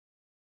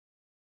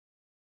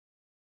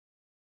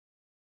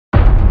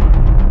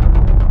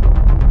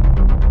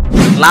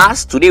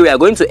Class, today we are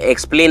going to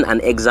explain and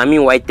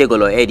examine why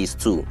tegwolo head is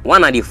two.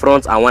 One at the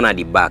front and one at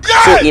the back.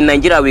 So in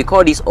Nigeria we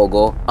call this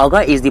ogo.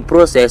 Ogo is the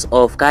process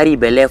of carry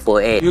belle for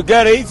head. You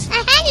get it?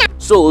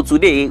 So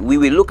today we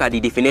will look at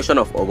the definition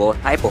of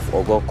ogo, type of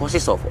ogo,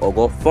 causes of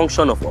ogo,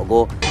 function of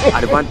ogo,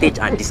 advantage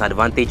and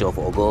disadvantage of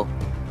ogo.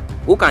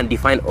 Who can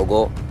define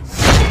ogo?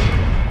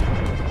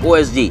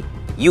 OSG,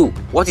 you,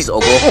 what is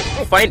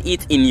ogo? Find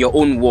it in your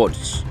own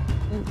words.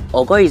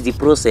 Ogo is the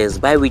process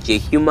by which a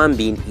human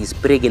being is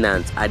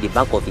pregnant at the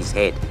back of his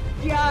head.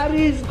 There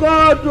is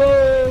God.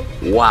 Oh.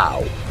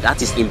 Wow,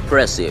 that is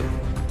impressive.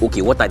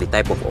 Okay, what are the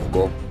type of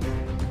ogo?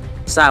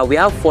 Sir, we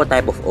have 4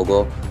 types of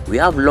ogo. We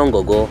have long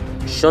ogo,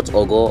 short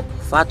ogo,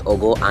 fat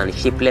ogo, and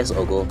shapeless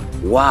ogo.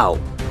 Wow,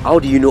 how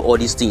do you know all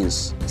these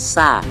things?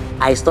 Sir,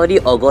 I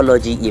studied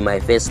ogology in my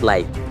first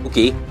life.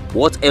 Okay,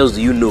 what else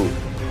do you know?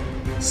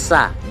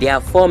 Sir, there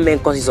are 4 main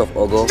causes of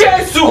ogo.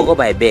 Ogo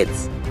by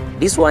birth.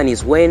 This one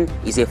is when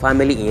it's a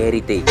family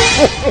inherited.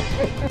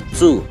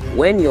 2,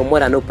 when your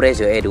mother no press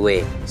your head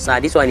well. Sir,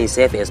 this one is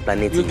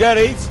self-explanatory. You get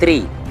it?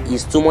 3,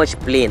 is too much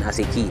playing as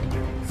a kid.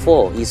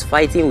 4, is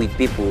fighting with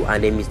people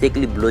and they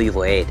mistakenly blow you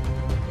for head.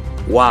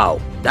 Wow,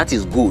 that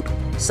is good.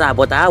 Sir,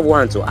 but I have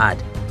one to add.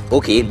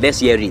 Okay, let's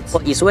hear it.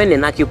 4 is when they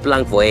knock you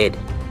plank for head.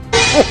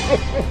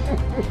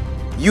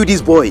 You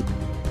this boy,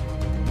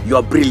 you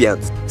are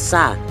brilliant.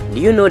 Sir,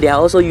 do you know there are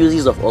also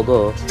uses of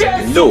ogo?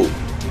 Yes. No,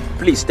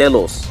 please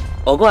tell us.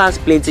 Ogo has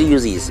plenty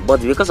uses,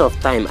 but because of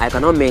time, I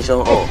cannot mention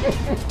all.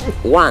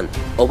 1,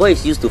 ogo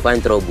is used to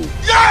find trouble.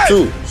 Yes!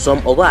 2,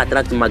 some ogo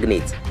attract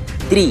magnets.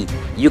 3,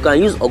 you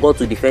can use ogo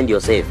to defend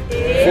yourself. 4,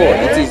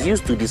 it is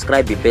used to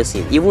describe a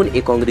person, even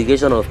a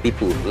congregation of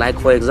people. Like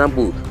for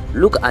example,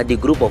 look at the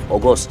group of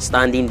ogos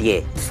standing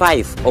there.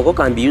 5, ogo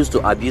can be used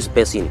to abuse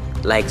person,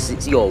 like see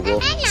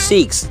ogo.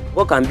 6,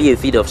 ogo can be a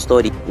field of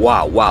study.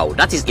 Wow,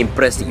 that is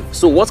impressive.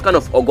 So what kind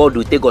of ogo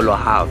do tegwolo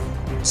have?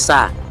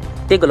 Sir,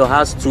 tegwolo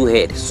has 2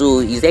 heads, so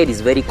his head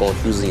is very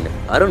confusing.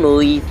 I don't know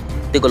if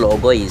tegwolo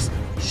ogo is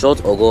short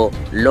ogo,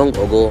 long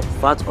ogo,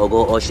 fat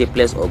ogo, or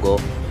shapeless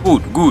ogo.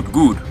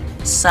 Good.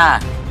 Sir,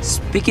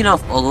 speaking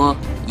of ogo,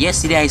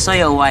 yesterday I saw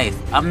your wife.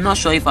 I'm not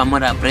sure if her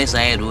mother pressed her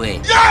head well.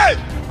 Yes!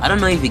 I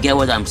don't know if you get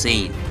what I'm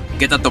saying.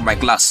 Get out of my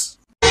class.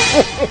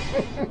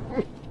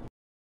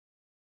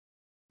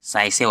 So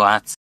I say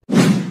what?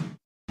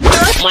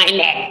 My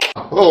neck.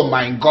 Oh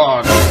my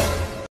God.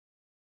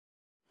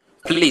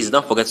 Please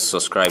don't forget to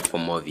subscribe for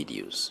more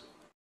videos.